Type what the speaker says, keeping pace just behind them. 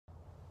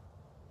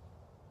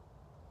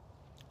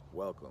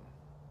Welcome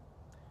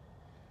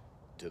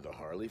to the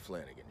Harley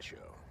Flanagan Show.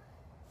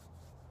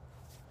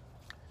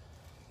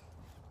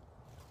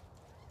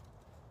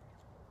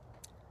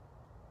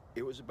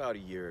 It was about a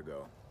year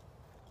ago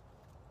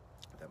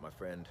that my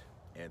friend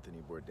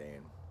Anthony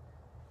Bourdain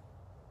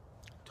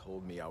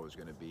told me I was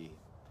going to be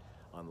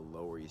on the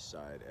Lower East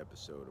Side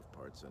episode of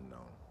Parts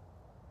Unknown,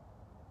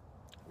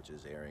 which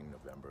is airing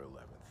November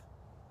 11th.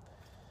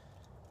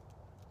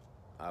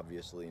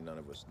 Obviously, none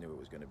of us knew it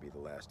was going to be the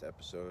last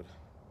episode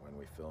when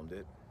we filmed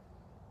it,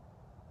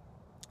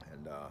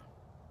 and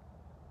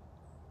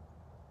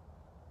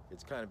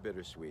it's kind of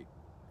bittersweet,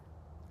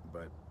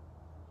 but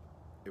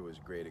it was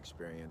a great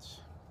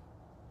experience,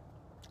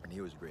 and he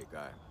was a great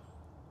guy.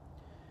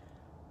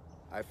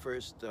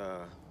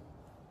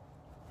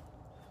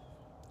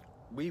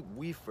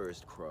 We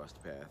first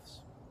crossed paths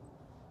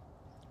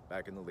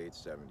back in the late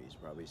 70s,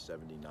 probably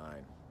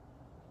 79,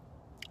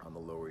 on the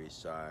Lower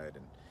East Side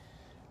and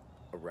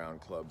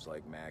around clubs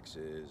like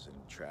Max's and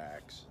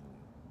Trax and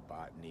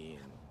Botany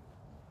and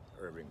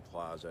Irving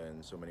Plaza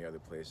and so many other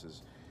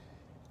places.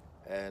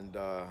 And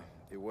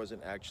it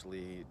wasn't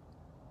actually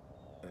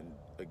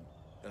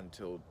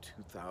until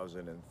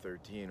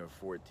 2013 or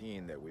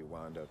 14 that we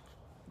wound up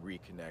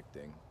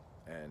reconnecting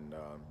and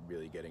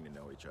really getting to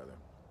know each other.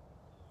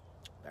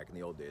 Back in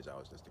the old days, I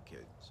was just a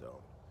kid,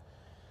 so.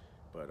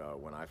 But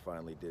when I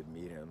finally did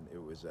meet him,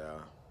 it was,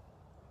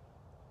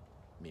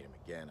 meet him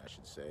again, I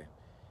should say.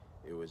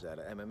 It was at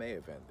an MMA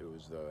event. It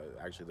was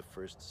actually the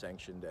first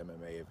sanctioned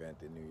MMA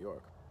event in New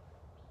York.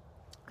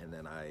 And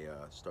then I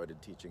started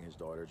teaching his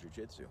daughter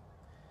jiu-jitsu.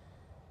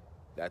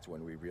 That's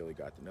when we really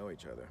got to know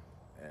each other.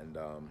 And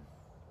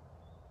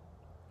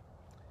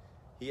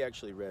he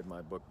actually read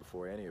my book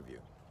before any of you,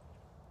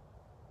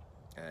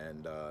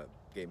 and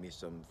gave me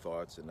some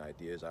thoughts and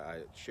ideas.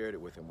 I shared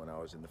it with him when I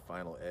was in the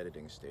final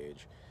editing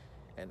stage,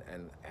 and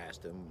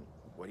asked him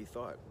what he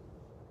thought.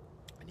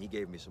 And he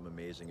gave me some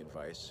amazing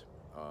advice.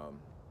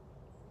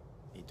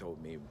 He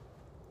told me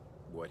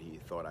what he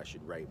thought I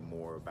should write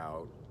more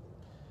about,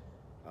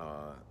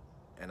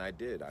 and I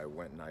did. I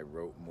went and I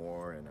wrote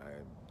more, and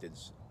I did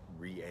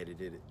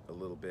re-edited it a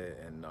little bit,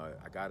 and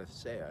I gotta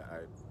say,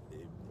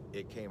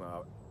 it came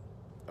out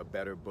a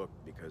better book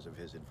because of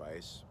his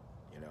advice.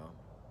 You know,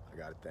 I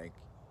gotta thank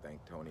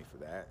Tony for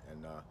that,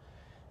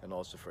 and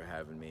also for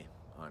having me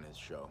on his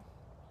show.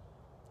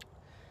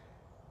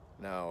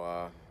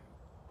 Now,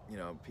 you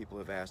know, people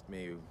have asked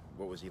me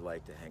what was he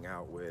like to hang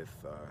out with.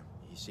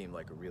 He seemed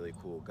like a really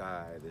cool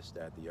guy, this,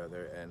 that, the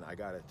other, and I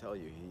gotta tell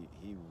you,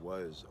 he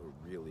was a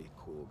really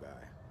cool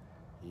guy.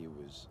 He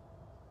was.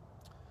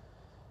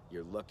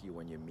 You're lucky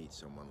when you meet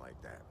someone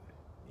like that,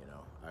 you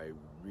know. I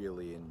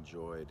really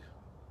enjoyed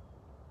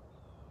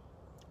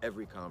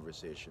every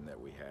conversation that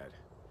we had,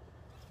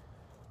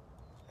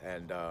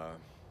 and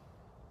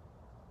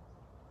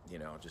you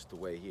know, just the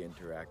way he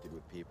interacted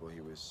with people.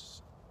 He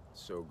was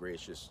so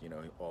gracious, you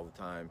know, all the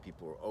time.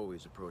 People were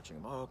always approaching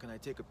him. Oh, can I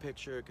take a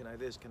picture? Can I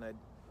this? Can I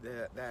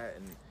that?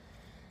 And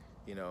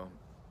you know,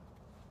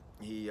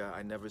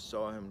 I never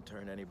saw him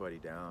turn anybody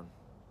down.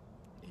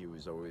 He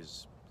was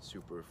always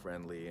super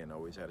friendly and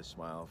always had a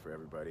smile for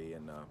everybody.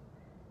 And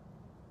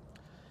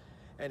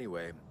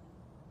anyway,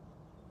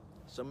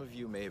 some of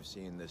you may have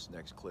seen this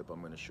next clip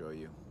I'm going to show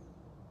you.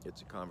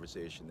 It's a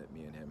conversation that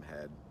me and him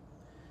had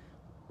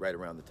right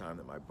around the time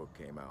that my book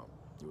came out.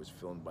 It was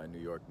filmed by New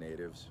York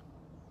natives,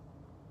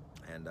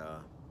 and I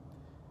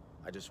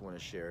just want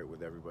to share it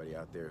with everybody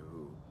out there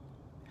who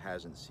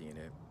hasn't seen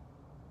it.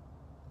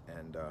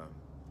 And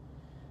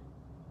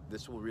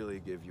this will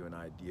really give you an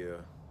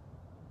idea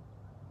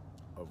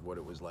of what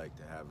it was like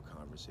to have a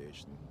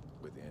conversation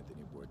with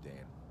Anthony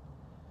Bourdain.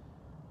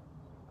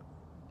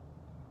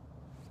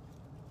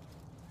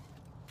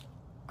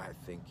 I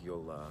think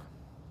you'll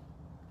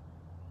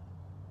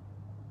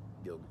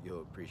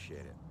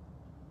appreciate it.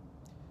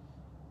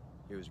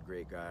 He was a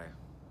great guy,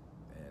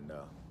 and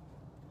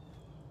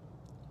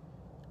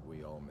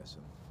we all miss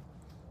him.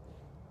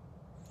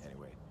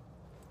 Anyway,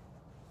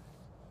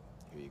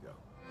 here you go.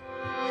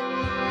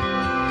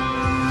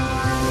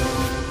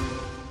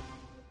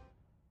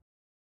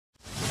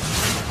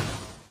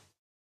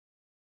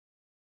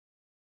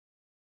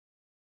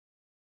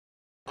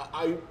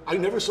 I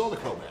never saw the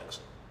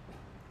Cro-Mags.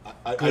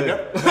 I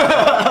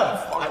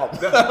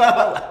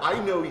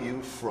know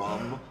you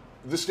from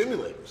the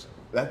Stimulators.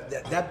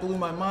 That blew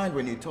my mind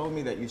when you told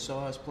me that you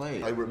saw us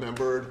play. I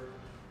remembered,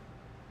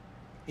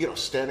 you know,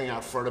 standing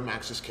out front of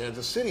Max's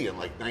Kansas City in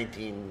like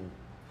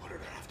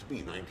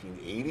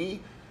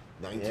 1980,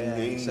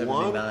 1981?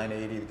 79,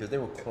 80, because they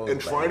were closed.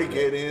 And trying to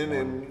get in,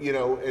 and, you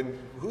know, and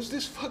who's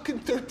this fucking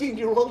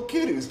 13-year-old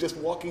kid who's just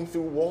walking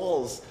through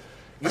walls,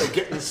 you know,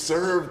 getting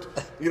served,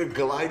 you know,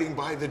 gliding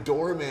by the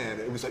doorman.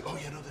 It was like, oh,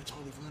 yeah, no, that's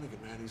Harley Flanagan,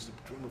 man. He's the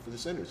drummer for the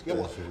Cinders. Yeah,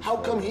 well, how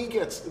come he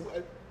gets,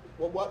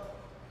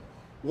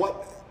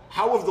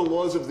 how have the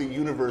laws of the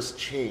universe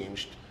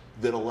changed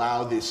that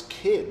allow this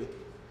kid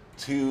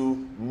to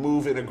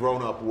move in a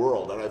grown-up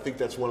world? And I think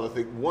that's one of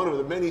the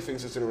many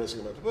things that's interesting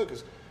about the book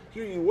is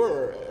here you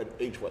were at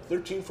age, what,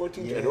 13,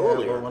 14, Yeah, and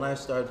earlier. well, when I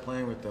started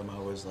playing with them, I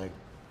was like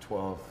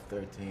 12,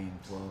 13,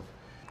 12.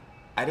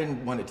 I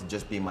didn't want it to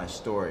just be my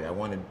story. I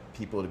wanted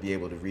people to be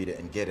able to read it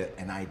and get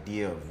an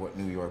idea of what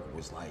New York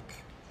was like.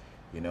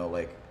 You know,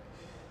 like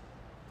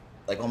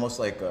almost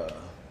like a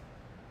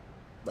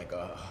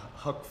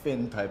Huck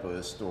Finn type of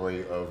a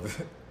story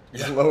of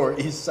the Lower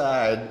East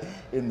Side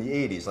in the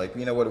 80s. Like,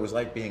 you know, what it was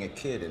like being a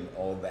kid and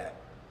all that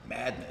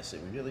madness.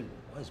 It really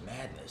was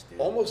madness, dude.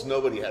 Almost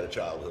nobody had a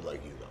childhood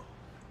like you, though.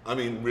 I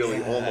mean,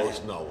 really,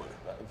 almost no one.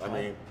 I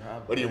mean,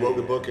 but you wrote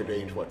a book at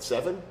age, what,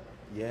 7?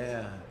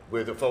 Yeah.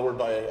 With a foreword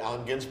by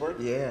Allen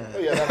Ginsberg? Yeah. Oh,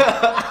 yeah,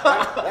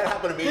 that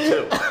happened to me,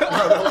 too.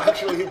 No,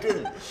 actually, it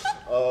didn't.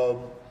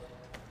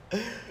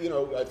 You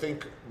know, I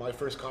think my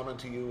first comment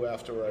to you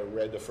after I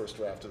read the first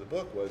draft of the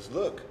book was,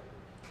 look,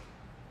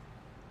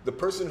 the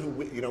person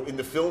who, you know, in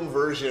the film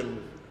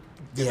version,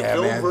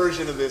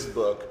 version of this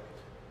book,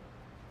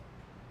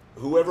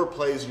 whoever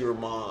plays your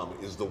mom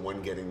is the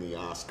one getting the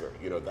Oscar.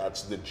 You know,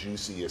 that's the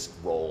juiciest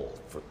role,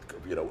 for,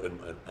 you know, in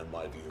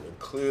my view. And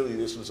clearly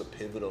this was a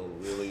pivotal,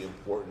 really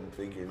important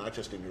figure, not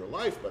just in your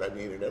life, but I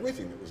mean in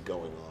everything that was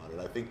going on.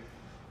 And I think,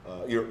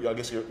 I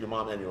guess your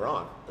mom and your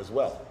aunt as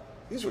well.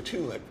 These were two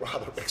like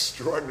rather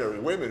extraordinary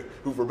women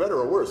who, for better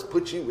or worse,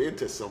 put you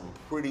into some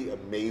pretty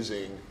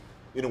amazing,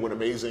 you know, an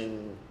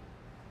amazing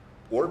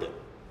orbit.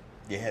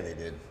 Yeah, they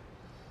did.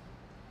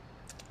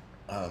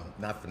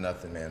 Not for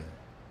nothing, man.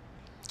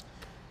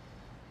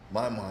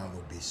 My mom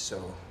would be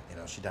so, you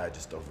know, she died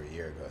just over a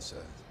year ago, so,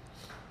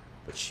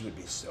 but she would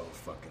be so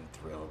fucking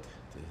thrilled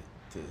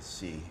to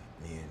see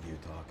me and you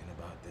talking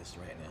about this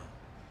right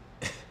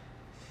now.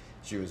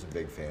 She was a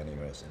big fan of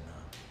yours, and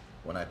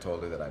when I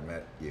told her that I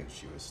met you,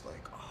 she was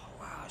like, oh,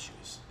 wow, she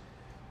was,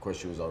 of course,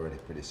 she was already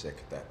pretty sick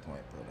at that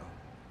point, but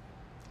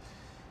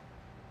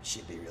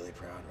she'd be really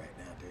proud right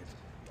now,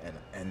 dude.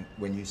 And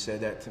when you said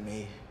that to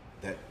me,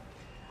 that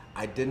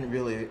I didn't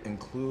really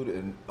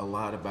include a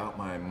lot about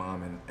my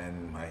mom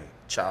and my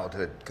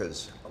childhood,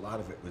 because a lot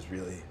of it was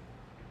really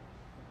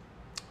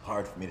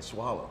hard for me to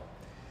swallow.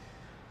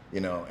 You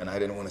know, and I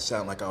didn't want to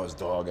sound like I was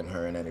dogging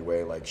her in any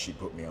way, like she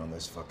put me on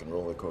this fucking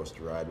roller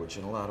coaster ride, which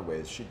in a lot of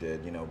ways she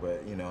did, you know,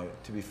 but, you know,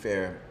 to be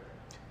fair,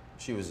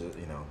 she was,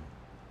 you know,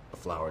 a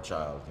flower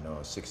child, you know,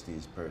 a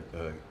 60s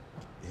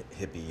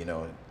hippie, you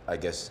know. I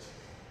guess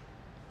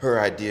her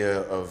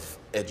idea of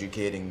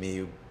educating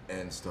me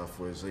and stuff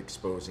was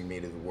exposing me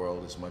to the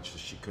world as much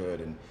as she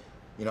could. And,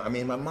 you know, I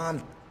mean, my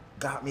mom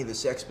got me the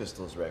Sex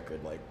Pistols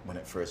record, like, when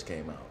it first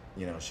came out.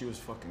 You know, she was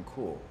fucking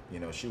cool. You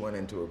know, she went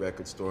into a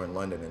record store in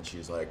London and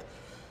she's like,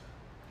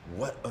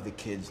 what are the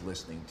kids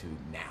listening to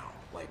now?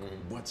 Like,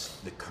 what's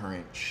the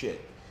current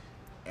shit?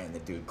 And the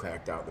dude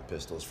cracked out the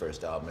Pistols'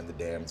 first album and the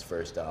Damned's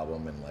first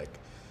album and, like,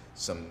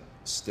 some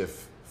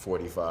stiff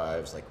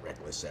 45s, like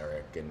Reckless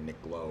Eric and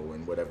Nick Lowe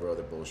and whatever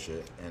other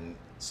bullshit. And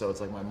so it's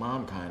like my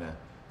mom kind of,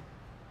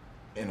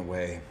 in a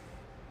way,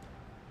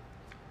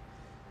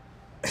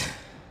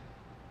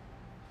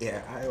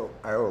 yeah,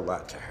 I owe a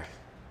lot to her.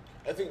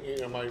 I think, you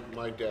know,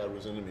 my dad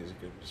was in the music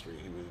industry.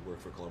 He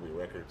worked for Columbia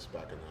Records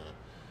back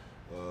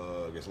in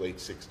the, I guess, late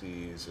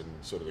 60s and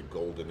sort of the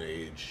golden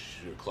age,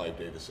 Clive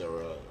Davis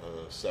era,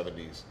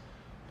 70s.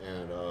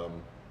 And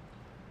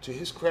to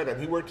his credit,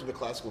 he worked in the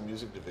classical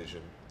music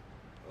division.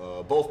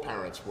 Both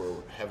parents were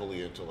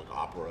heavily into like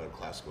opera and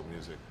classical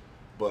music,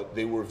 but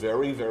they were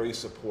very, very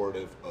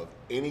supportive of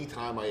any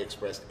time I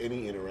expressed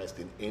any interest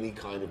in any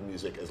kind of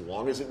music. As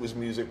long as it was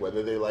music,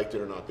 whether they liked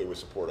it or not, they were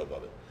supportive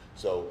of it.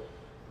 So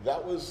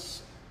that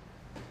was,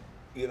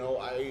 you know,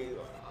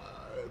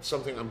 it's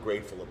something I'm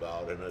grateful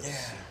about. And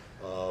it's,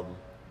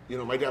 you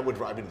know, my dad would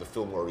drive me to the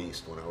Fillmore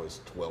East when I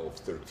was 12,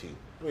 13.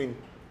 I mean,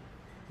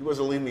 he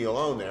wasn't leaving me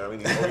alone there. I mean,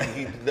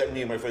 he'd let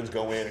me and my friends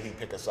go in and he'd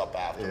pick us up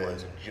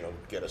afterwards and, you know,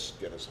 get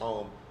us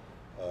home.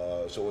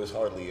 So it was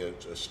hardly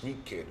a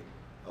street kid.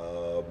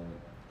 I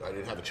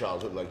didn't have a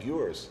childhood like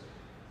yours,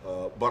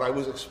 but I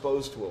was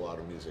exposed to a lot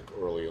of music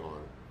early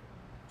on,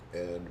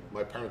 and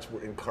my parents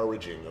were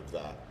encouraging of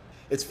that.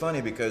 It's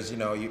funny because, you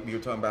know, you were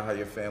talking about how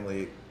your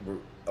family were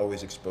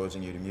always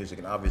exposing you to music,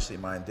 and obviously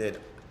mine did.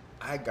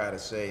 I gotta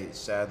say,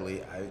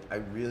 sadly, I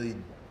really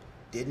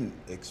didn't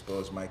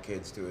expose my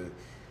kids to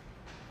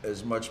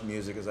as much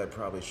music as I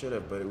probably should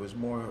have, but it was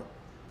more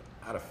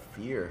out of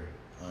fear,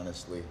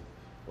 honestly.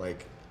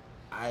 Like,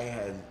 I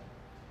had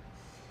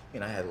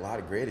a lot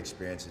of great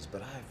experiences,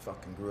 but I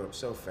fucking grew up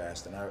so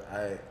fast, and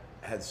I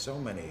had so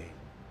many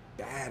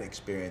bad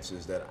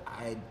experiences that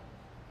I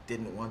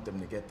didn't want them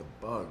to get the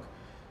bug.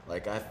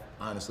 Like, I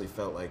honestly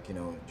felt like, you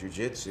know,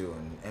 jiu-jitsu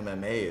and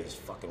MMA is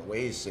fucking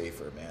way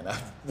safer, man. I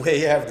way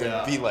have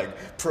to be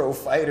like pro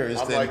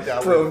fighters than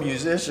like pro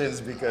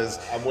musicians, because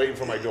I'm waiting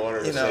for my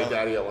daughter to say,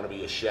 Daddy, I want to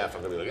be a chef.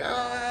 I'm gonna be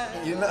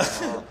like, you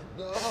know,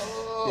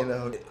 no. You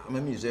know, I'm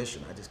a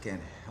musician. I just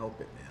can't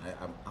help it, man.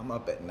 I'm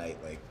up at night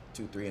like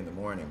 2, 3 in the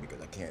morning because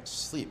I can't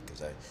sleep,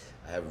 because I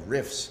have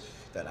riffs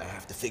that I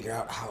have to figure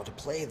out how to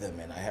play them,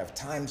 and I have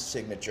time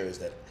signatures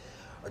that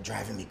are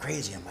driving me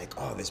crazy. I'm like,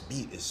 oh, this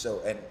beat is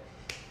so, and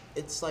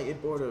it's like,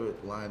 it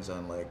borderlines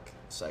on like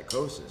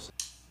psychosis.